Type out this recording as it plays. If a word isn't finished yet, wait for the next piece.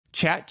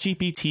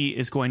ChatGPT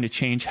is going to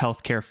change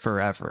healthcare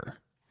forever.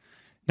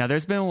 Now,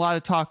 there's been a lot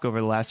of talk over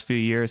the last few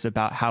years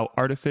about how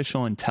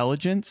artificial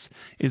intelligence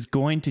is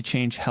going to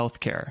change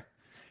healthcare.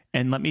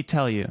 And let me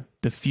tell you,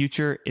 the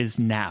future is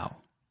now.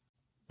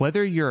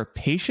 Whether you're a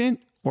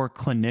patient or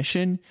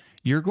clinician,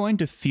 you're going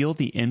to feel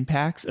the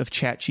impacts of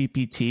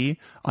ChatGPT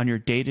on your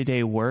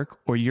day-to-day work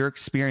or your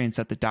experience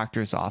at the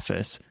doctor's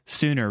office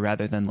sooner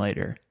rather than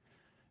later.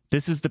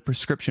 This is the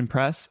Prescription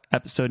Press,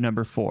 episode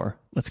number 4.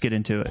 Let's get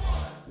into it.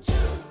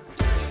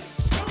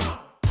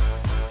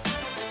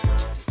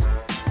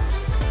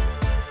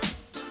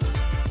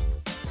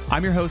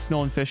 I'm your host,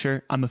 Nolan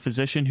Fisher. I'm a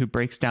physician who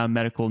breaks down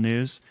medical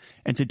news.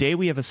 And today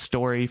we have a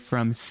story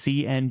from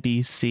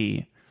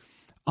CNBC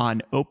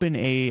on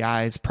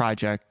OpenAI's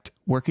project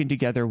working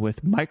together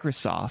with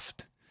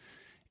Microsoft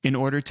in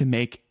order to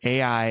make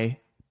AI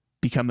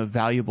become a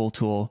valuable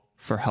tool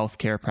for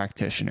healthcare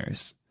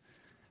practitioners.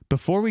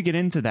 Before we get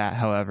into that,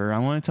 however, I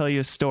want to tell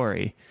you a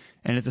story.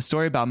 And it's a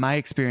story about my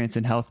experience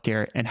in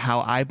healthcare and how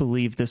I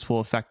believe this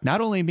will affect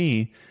not only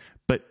me,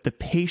 but the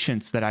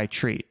patients that I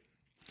treat.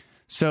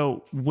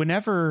 So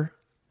whenever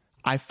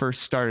I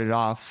first started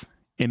off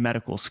in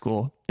medical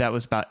school, that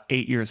was about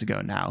 8 years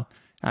ago now.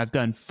 I've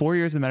done 4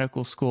 years of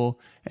medical school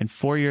and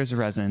 4 years of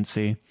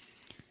residency.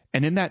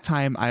 And in that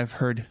time, I've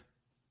heard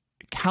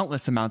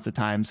countless amounts of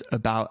times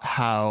about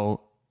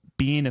how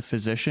being a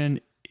physician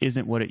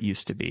isn't what it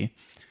used to be.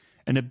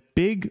 And a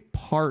big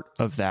part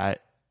of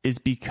that is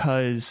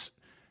because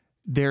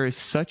there is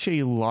such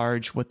a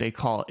large, what they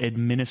call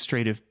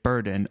administrative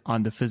burden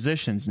on the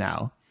physicians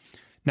now.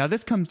 Now,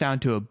 this comes down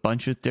to a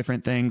bunch of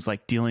different things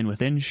like dealing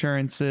with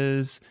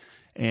insurances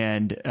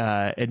and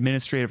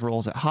administrative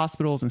roles at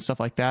hospitals and stuff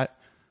like that.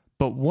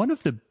 But one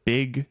of the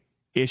big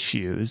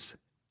issues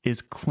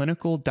is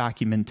clinical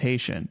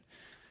documentation.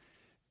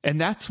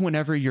 And that's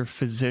whenever your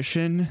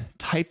physician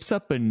types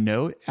up a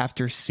note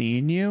after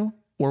seeing you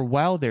or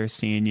while they're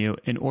seeing you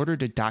in order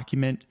to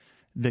document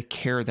the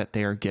care that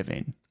they are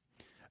giving.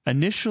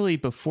 Initially,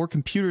 before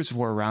computers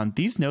were around,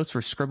 these notes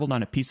were scribbled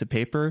on a piece of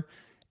paper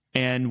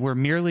and were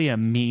merely a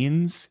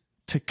means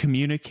to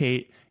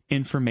communicate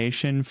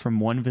information from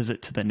one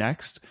visit to the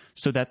next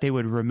so that they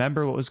would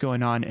remember what was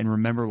going on and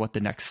remember what the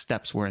next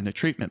steps were in the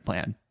treatment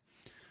plan.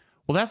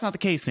 Well, that's not the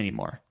case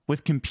anymore.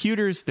 With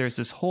computers, there's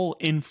this whole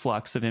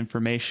influx of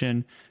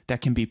information that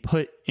can be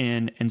put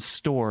in and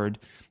stored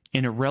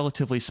in a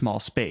relatively small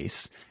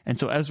space. And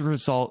so as a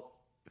result,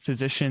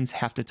 physicians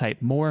have to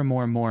type more and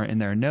more and more in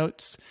their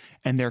notes,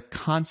 and they're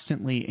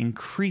constantly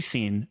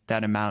increasing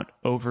that amount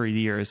over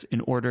years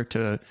in order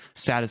to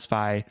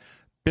satisfy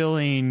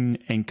billing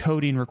and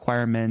coding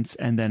requirements,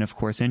 and then, of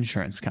course,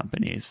 insurance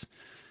companies.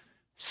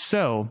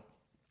 So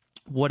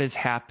what has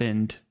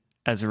happened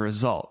as a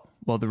result?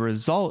 Well, the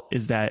result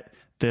is that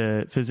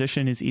the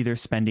physician is either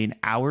spending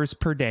hours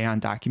per day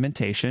on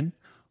documentation,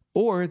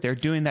 or they're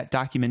doing that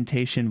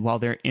documentation while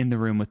they're in the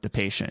room with the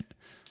patient.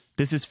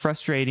 This is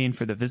frustrating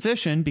for the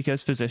physician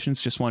because physicians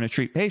just want to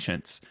treat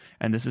patients.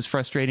 And this is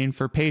frustrating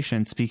for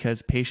patients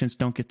because patients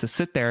don't get to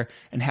sit there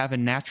and have a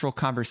natural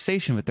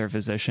conversation with their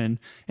physician.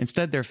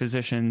 Instead, their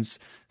physician's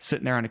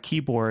sitting there on a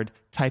keyboard,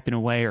 typing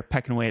away or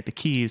pecking away at the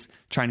keys,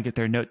 trying to get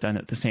their note done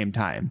at the same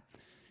time.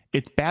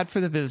 It's bad for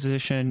the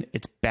physician.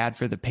 It's bad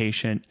for the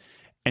patient.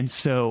 And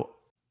so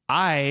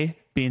I,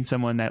 being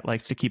someone that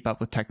likes to keep up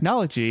with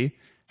technology,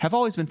 have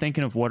always been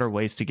thinking of what are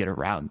ways to get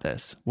around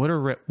this. What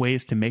are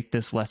ways to make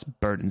this less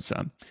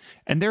burdensome?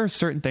 And there are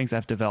certain things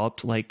I've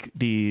developed, like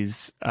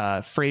these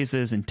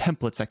phrases and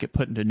templates I could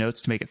put into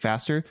notes to make it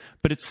faster,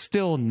 but it's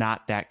still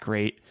not that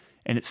great,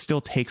 and it still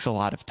takes a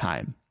lot of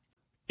time.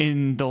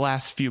 In the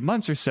last few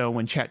months or so,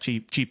 when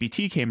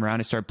ChatGPT came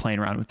around, I started playing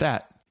around with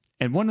that.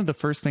 And one of the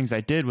first things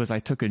I did was I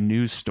took a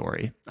news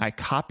story. I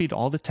copied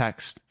all the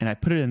text, and I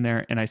put it in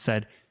there, and I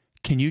said,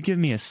 can you give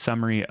me a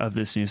summary of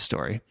this news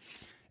story?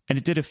 And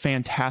it did a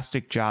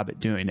fantastic job at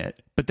doing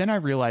it. But then I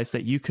realized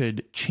that you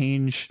could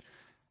change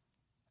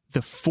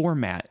the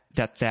format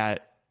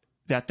that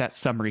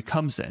summary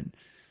comes in.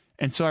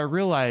 And so I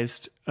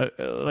realized,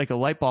 like a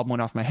light bulb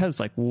went off my head. It's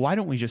like, why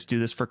don't we just do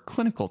this for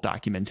clinical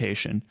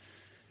documentation?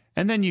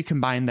 And then you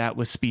combine that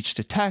with speech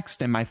to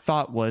text. And my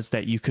thought was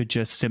that you could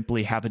just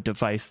simply have a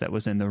device that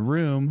was in the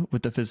room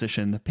with the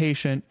physician and the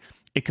patient.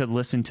 It could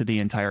listen to the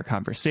entire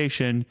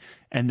conversation.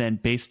 And then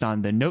based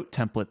on the note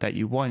template that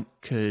you want,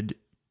 could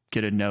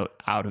get a note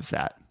out of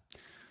that.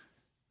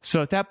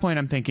 So at that point,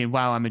 I'm thinking,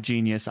 wow, I'm a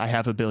genius. I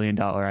have $1 billion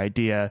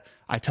idea.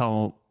 I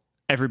tell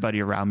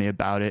everybody around me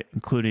about it,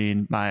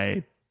 including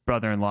my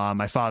brother-in-law,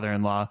 my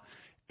father-in-law.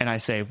 And I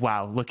say,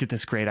 wow, look at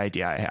this great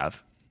idea I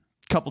have.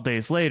 A couple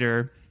days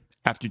later,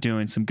 after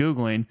doing some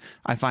Googling,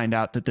 I find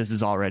out that this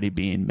is already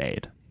being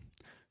made.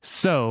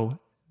 So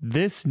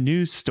this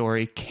news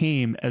story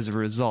came as a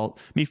result,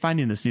 me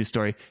finding this news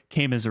story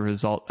came as a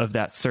result of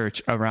that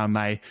search around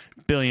my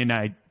billion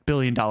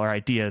dollar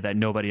idea that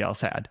nobody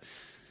else had.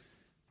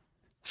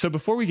 So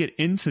before we get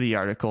into the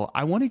article,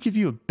 I want to give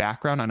you a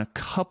background on a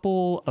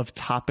couple of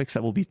topics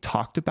that will be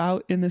talked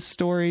about in this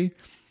story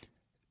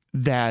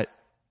that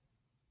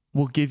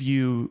will give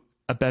you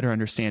a better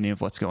understanding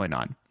of what's going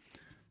on.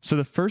 So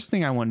the first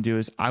thing I want to do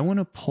is I want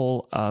to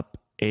pull up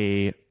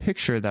a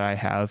picture that I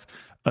have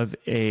of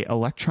a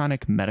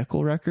electronic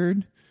medical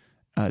record.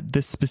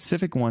 This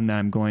specific one that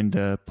I'm going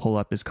to pull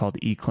up is called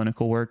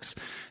eClinicalWorks.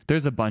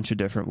 There's a bunch of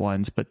different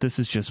ones, but this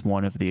is just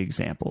one of the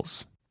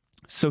examples.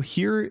 So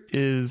here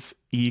is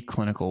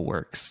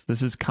eClinicalWorks.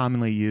 This is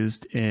commonly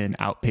used in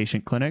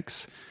outpatient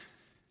clinics.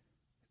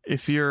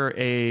 If you're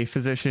a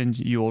physician,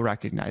 you will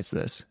recognize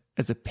this.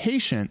 As a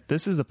patient,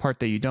 this is the part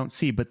that you don't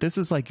see, but this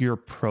is like your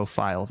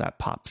profile that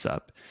pops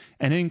up.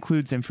 And it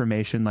includes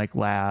information like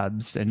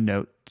labs and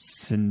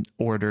notes and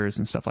orders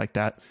and stuff like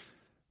that.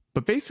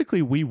 But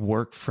basically, we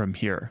work from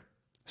here.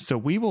 So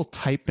we will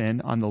type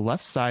in on the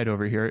left side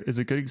over here is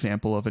a good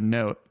example of a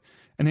note.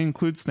 And it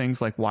includes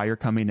things like why you're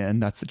coming in.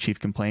 That's the chief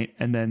complaint.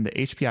 And then the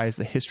HPI is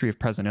the history of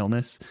present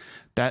illness.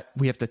 That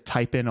we have to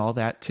type in all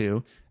that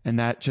too. And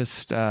that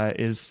just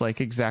is like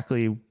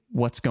exactly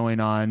what's going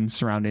on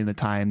surrounding the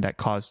time that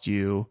caused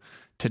you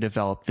to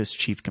develop this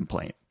chief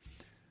complaint.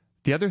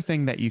 The other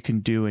thing that you can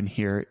do in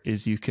here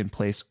is you can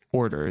place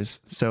orders.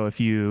 So if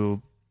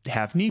you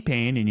have knee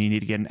pain and you need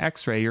to get an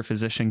x-ray, your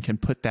physician can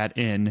put that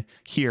in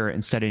here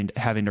instead of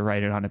having to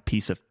write it on a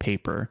piece of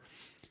paper.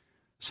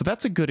 So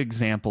that's a good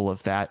example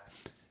of that.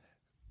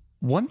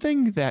 One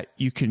thing that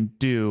you can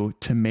do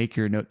to make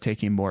your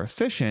note-taking more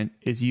efficient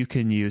is you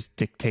can use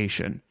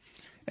dictation.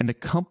 And the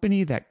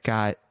company that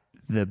got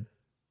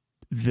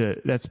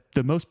that's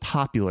the most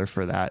popular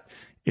for that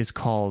is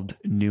called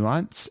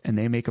Nuance, and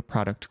they make a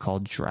product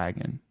called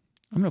Dragon.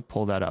 I'm going to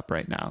pull that up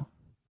right now.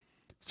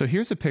 So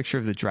here's a picture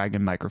of the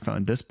Dragon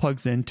microphone. This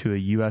plugs into a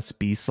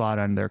USB slot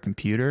on their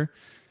computer,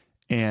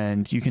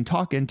 and you can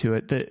talk into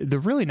it. The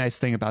really nice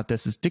thing about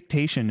this is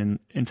dictation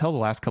until the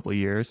last couple of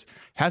years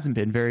hasn't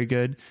been very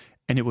good,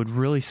 and it would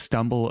really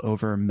stumble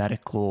over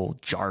medical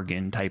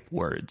jargon type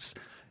words.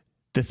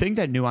 The thing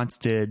that Nuance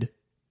did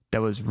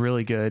that was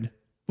really good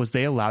was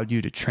they allowed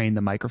you to train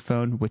the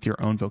microphone with your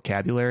own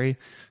vocabulary.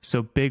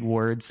 So big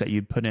words that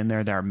you'd put in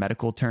there that are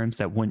medical terms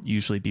that wouldn't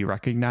usually be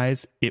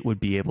recognized, it would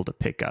be able to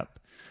pick up.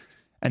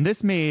 And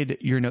this made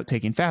your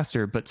note-taking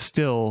faster, but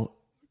still,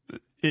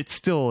 it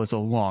still is a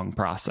long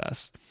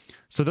process.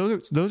 So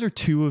those are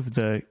two of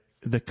the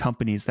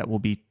companies that will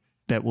be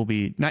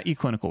not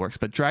eClinicalWorks,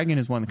 but Dragon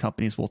is one of the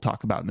companies we'll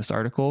talk about in this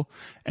article.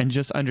 And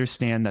just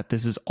understand that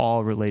this is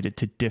all related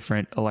to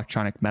different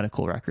electronic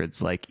medical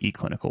records like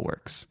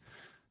eClinicalWorks.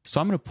 So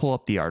I'm going to pull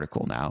up the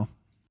article now.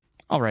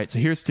 All right, so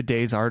here's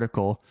today's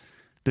article.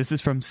 This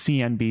is from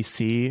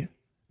CNBC,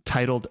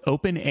 titled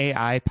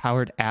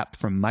OpenAI-powered app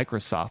from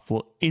Microsoft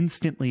will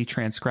instantly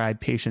transcribe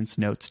patients'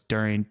 notes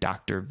during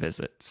doctor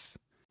visits.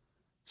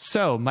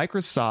 So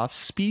Microsoft's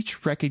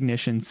speech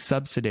recognition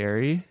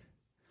subsidiary,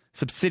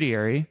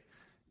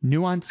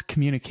 Nuance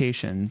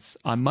Communications,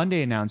 on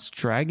Monday announced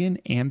Dragon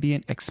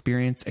Ambient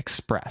Experience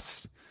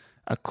Express,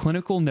 a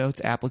clinical notes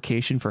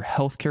application for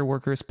healthcare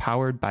workers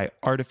powered by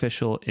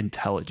artificial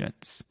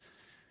intelligence.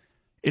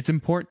 It's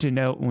important to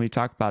note when we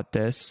talk about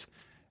this,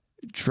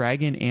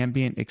 Dragon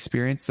Ambient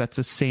Experience, that's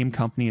the same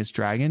company as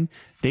Dragon.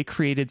 They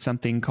created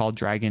something called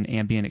Dragon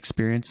Ambient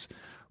Experience,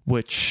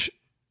 which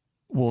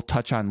we'll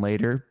touch on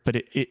later, but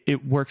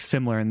it works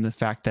similar in the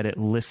fact that it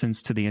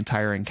listens to the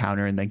entire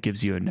encounter and then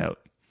gives you a note.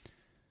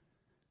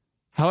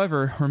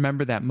 However,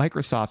 remember that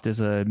Microsoft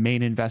is a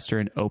main investor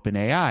in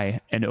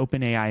OpenAI, and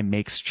OpenAI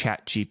makes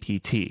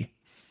ChatGPT.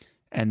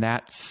 And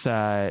that's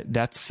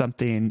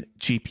something,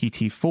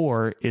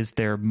 GPT-4 is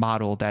their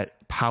model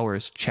that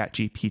powers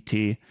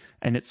ChatGPT,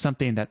 and it's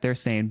something that they're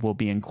saying will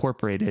be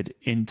incorporated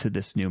into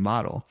this new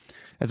model.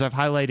 As I've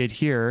highlighted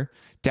here,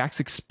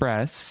 DAX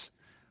Express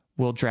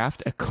will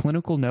draft a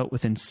clinical note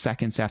within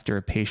seconds after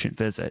a patient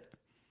visit.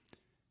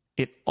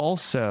 It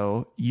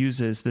also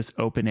uses this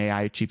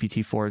OpenAI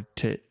GPT-4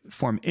 to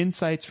form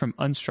insights from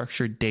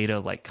unstructured data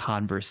like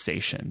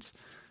conversations.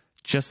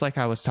 Just like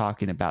I was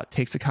talking about,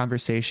 takes a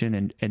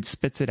conversation and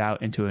spits it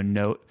out into a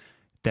note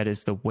that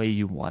is the way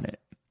you want it.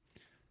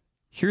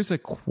 Here's a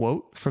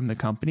quote from the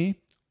company.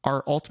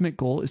 Our ultimate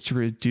goal is to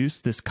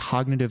reduce this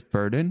cognitive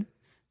burden,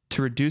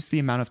 to reduce the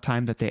amount of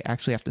time that they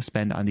actually have to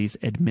spend on these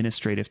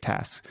administrative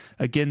tasks.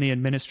 Again, the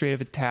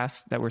administrative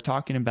tasks that we're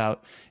talking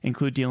about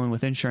include dealing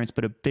with insurance,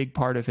 but a big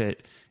part of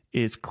it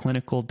is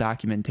clinical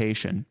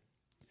documentation.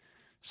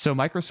 So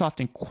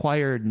Microsoft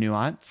acquired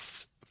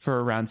Nuance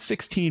for around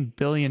 $16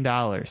 billion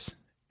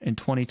in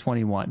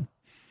 2021.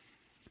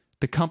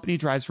 The company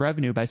drives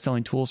revenue by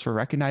selling tools for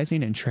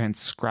recognizing and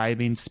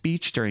transcribing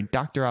speech during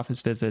doctor office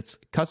visits,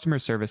 customer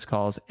service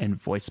calls, and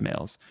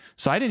voicemails.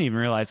 So I didn't even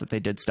realize that they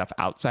did stuff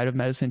outside of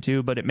medicine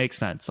too, but it makes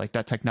sense. Like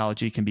that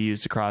technology can be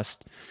used across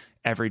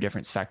every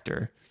different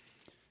sector.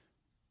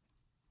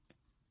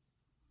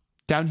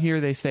 Down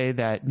here, they say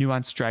that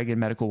Nuance Dragon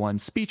Medical One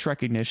speech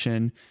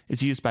recognition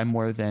is used by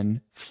more than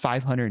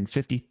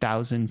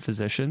 550,000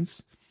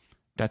 physicians.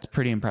 That's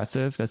pretty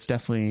impressive. That's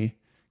definitely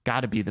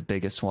got to be the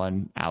biggest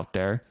one out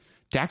there.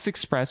 DAX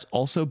Express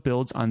also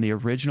builds on the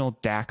original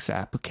DAX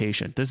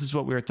application. This is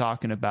what we were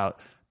talking about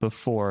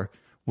before,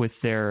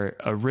 with their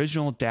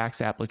original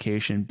DAX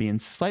application being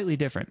slightly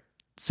different.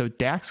 So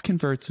DAX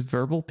converts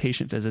verbal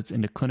patient visits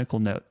into clinical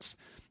notes,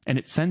 and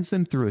it sends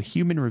them through a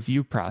human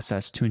review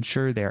process to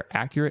ensure they are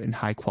accurate and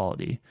high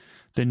quality.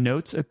 The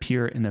notes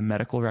appear in the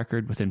medical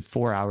record within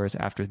 4 hours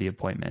after the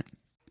appointment.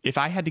 If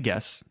I had to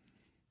guess,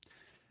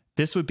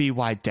 this would be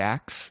why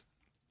DAX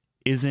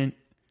isn't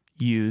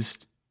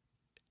used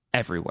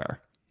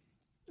everywhere.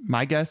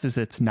 My guess is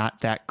it's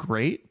not that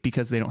great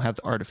because they don't have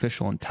the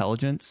artificial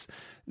intelligence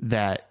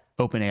that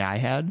OpenAI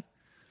had,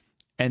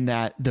 and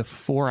that the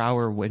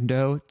 4-hour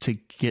window to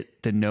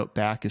get the note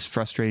back is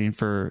frustrating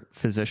for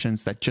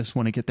physicians that just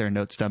want to get their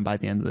notes done by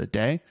the end of the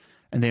day,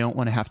 and they don't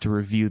want to have to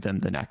review them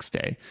the next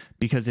day.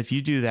 Because if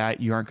you do that,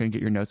 you aren't going to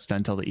get your notes done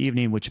until the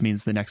evening, which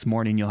means the next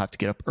morning you'll have to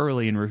get up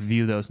early and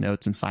review those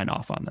notes and sign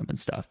off on them and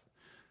stuff.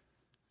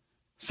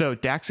 So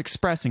DAX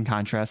Express, in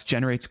contrast,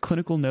 generates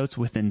clinical notes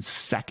within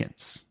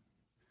seconds.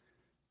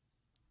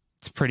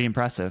 It's pretty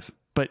impressive.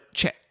 But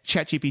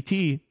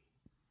ChatGPT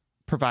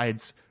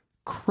provides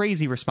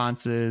crazy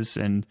responses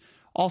and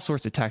all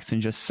sorts of text in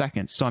just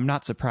seconds. So I'm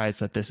not surprised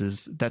that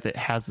it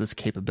has this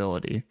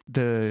capability.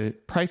 The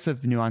price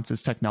of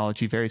Nuance's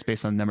technology varies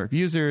based on the number of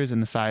users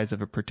and the size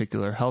of a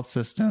particular health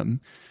system.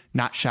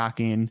 Not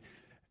shocking.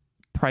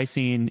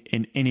 Pricing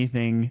in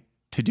anything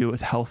to do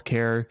with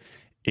healthcare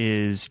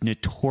is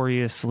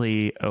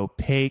notoriously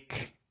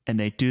opaque, and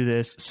they do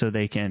this so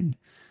they can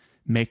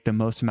make the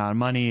most amount of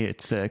money.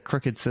 It's a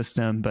crooked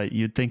system, but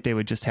you'd think they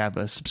would just have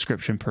a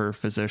subscription per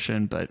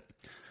physician, but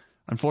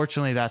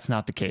unfortunately, that's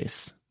not the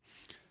case.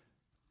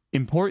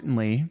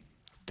 Importantly,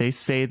 they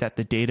say that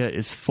the data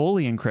is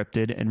fully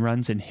encrypted and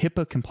runs in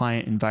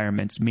HIPAA-compliant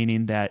environments,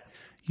 meaning that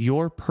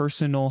your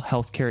personal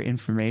healthcare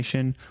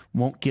information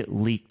won't get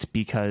leaked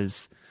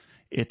because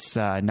it's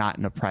not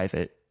in a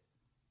private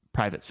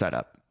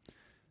setup.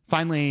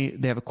 Finally,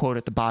 they have a quote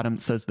at the bottom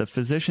that says, "The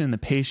physician and the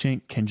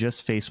patient can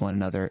just face one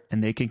another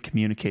and they can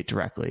communicate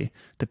directly.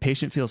 The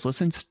patient feels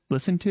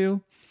listened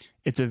to.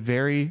 It's a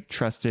very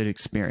trusted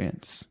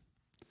experience."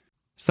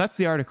 So that's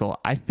the article.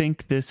 I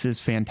think this is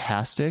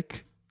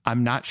fantastic.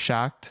 I'm not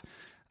shocked.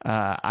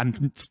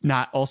 I'm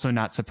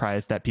not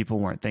surprised that people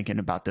weren't thinking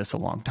about this a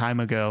long time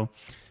ago.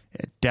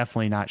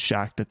 Definitely not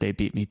shocked that they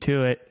beat me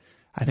to it.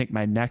 I think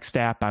my next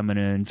app, I'm going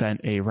to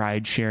invent a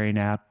ride-sharing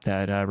app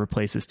that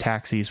replaces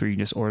taxis where you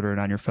can just order it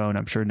on your phone.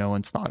 I'm sure no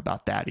one's thought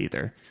about that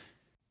either.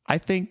 I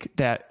think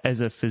that as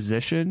a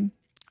physician,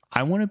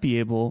 I want to be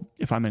able,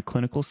 if I'm in a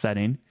clinical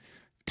setting,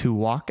 to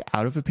walk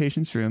out of a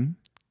patient's room,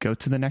 go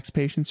to the next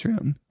patient's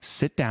room,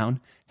 sit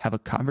down, have a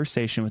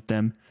conversation with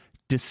them,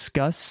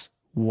 discuss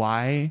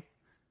what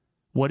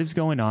is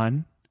going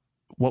on,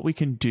 what we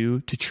can do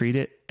to treat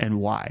it,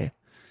 and why.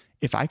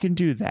 If I can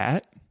do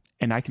that,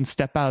 and I can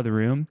step out of the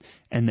room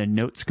and the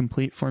notes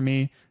complete for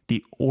me,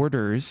 the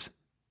orders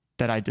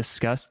that I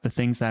discussed, the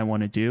things that I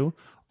want to do,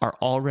 are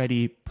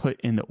already put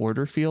in the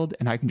order field,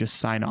 and I can just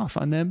sign off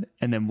on them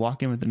and then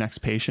walk in with the next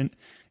patient.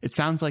 It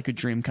sounds like a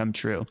dream come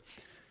true.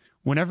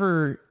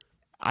 Whenever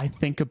I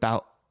think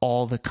about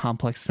all the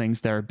complex things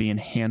that are being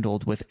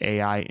handled with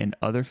AI in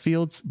other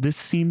fields, this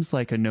seems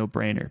like a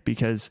no-brainer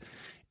because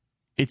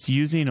it's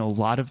using a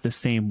lot of the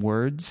same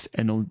words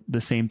and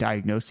the same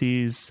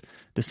diagnoses,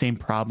 the same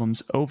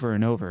problems over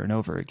and over and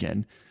over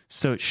again.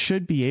 So it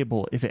should be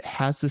able, if it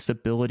has this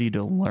ability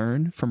to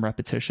learn from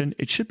repetition,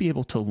 it should be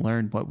able to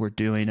learn what we're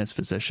doing as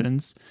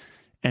physicians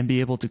and be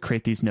able to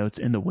create these notes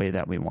in the way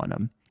that we want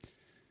them.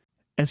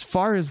 As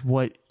far as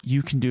what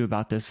you can do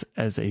about this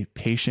as a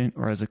patient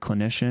or as a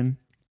clinician,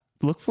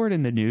 look for it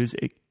in the news.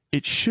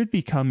 It should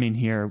be coming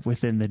here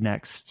within the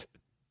next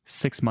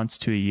 6 months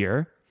to a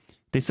year.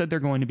 They said they're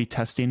going to be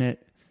testing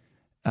it.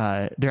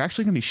 They're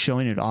actually going to be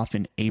showing it off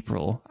in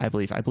April, I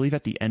believe. I believe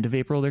at the end of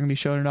April, they're going to be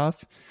showing it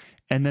off.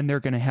 And then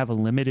they're going to have a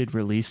limited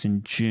release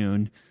in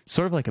June,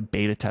 sort of like a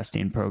beta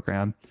testing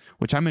program,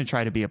 which I'm going to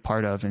try to be a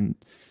part of and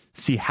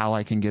see how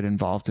I can get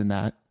involved in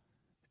that.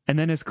 And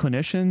then as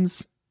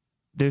clinicians,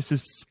 this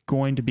is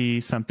going to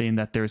be something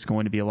that there's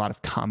going to be a lot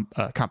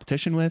of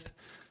competition with.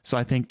 So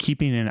I think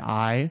keeping an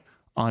eye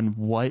on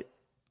what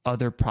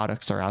other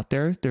products are out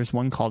there. There's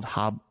one called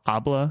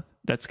Habla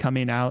that's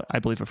coming out. I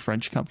believe a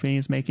French company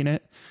is making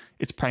it.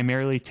 It's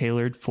primarily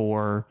tailored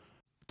for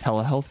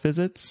telehealth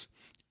visits,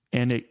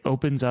 and it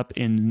opens up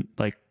in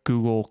like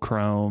Google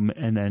Chrome.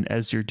 And then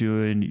as you're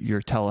doing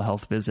your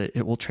telehealth visit,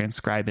 it will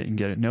transcribe it and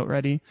get a note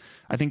ready.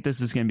 I think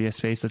this is going to be a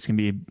space that's going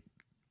to be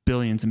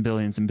billions and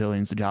billions and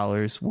billions of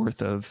dollars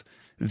worth of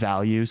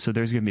value. So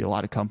there's going to be a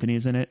lot of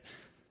companies in it.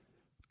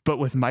 But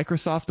with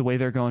Microsoft, the way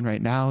they're going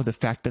right now, the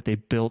fact that they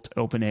built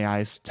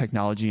OpenAI's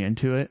technology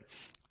into it,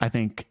 I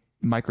think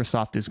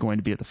Microsoft is going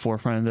to be at the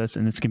forefront of this,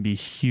 and it's going to be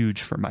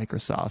huge for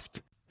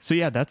Microsoft. So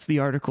yeah, that's the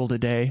article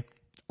today.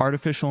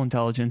 Artificial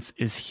intelligence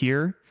is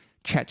here.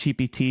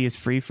 ChatGPT is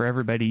free for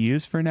everybody to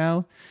use for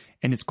now,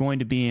 and it's going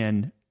to be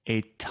in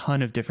a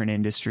ton of different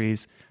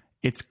industries.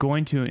 It's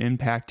going to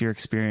impact your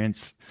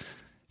experience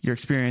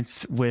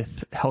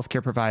with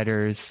healthcare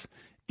providers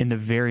in the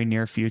very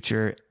near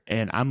future,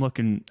 and I'm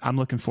looking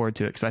forward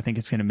to it because I think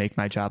it's going to make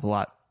my job a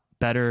lot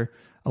better,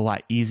 a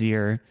lot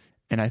easier.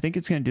 And I think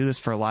it's going to do this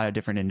for a lot of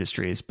different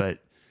industries, but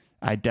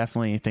I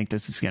definitely think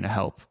this is going to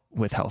help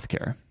with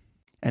healthcare.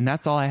 And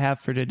that's all I have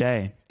for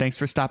today. Thanks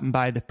for stopping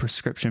by the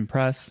Prescription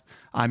Press.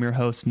 I'm your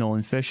host,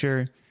 Nolan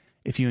Fisher.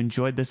 If you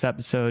enjoyed this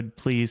episode,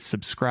 please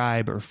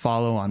subscribe or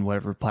follow on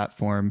whatever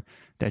platform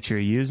that you're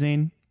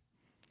using.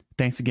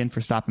 Thanks again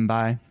for stopping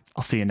by.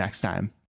 I'll see you next time.